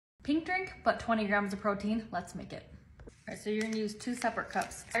Pink drink, but 20 grams of protein. Let's make it. All right, so you're gonna use 2 separate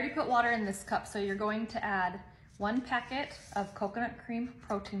cups. I already put water in this cup, so you're going to add 1 packet of coconut cream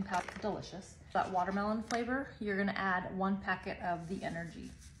protein powder. Delicious. That watermelon flavor, you're gonna add 1 packet of the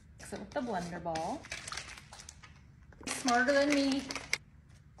energy. Mix it with the blender ball. Smarter than me.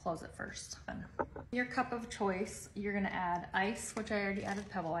 Close it first. Your cup of choice, you're gonna add ice, which I already added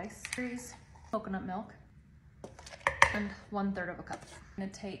pebble ice, coconut milk, and 1/3 of a cup. I'm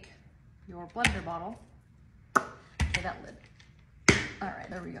gonna take your blender bottle, okay, that lid. All right,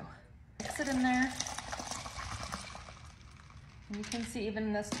 there we go. Mix it in there. And you can see even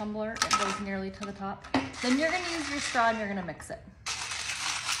in this tumbler, it goes nearly to the top. Then you're gonna use your straw and you're gonna mix it.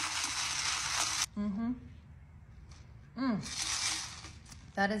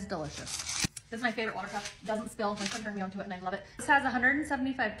 That is delicious. This is my favorite water cup. It doesn't spill. My son turned me onto it and I love it. This has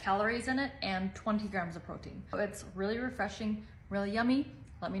 175 calories in it and 20 grams of protein. So it's really refreshing, really yummy.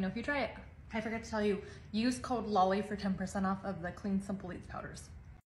 Let me know if you try it. I forgot to tell you, use code LOLLY for 10% off of the Clean Simple Eats powders.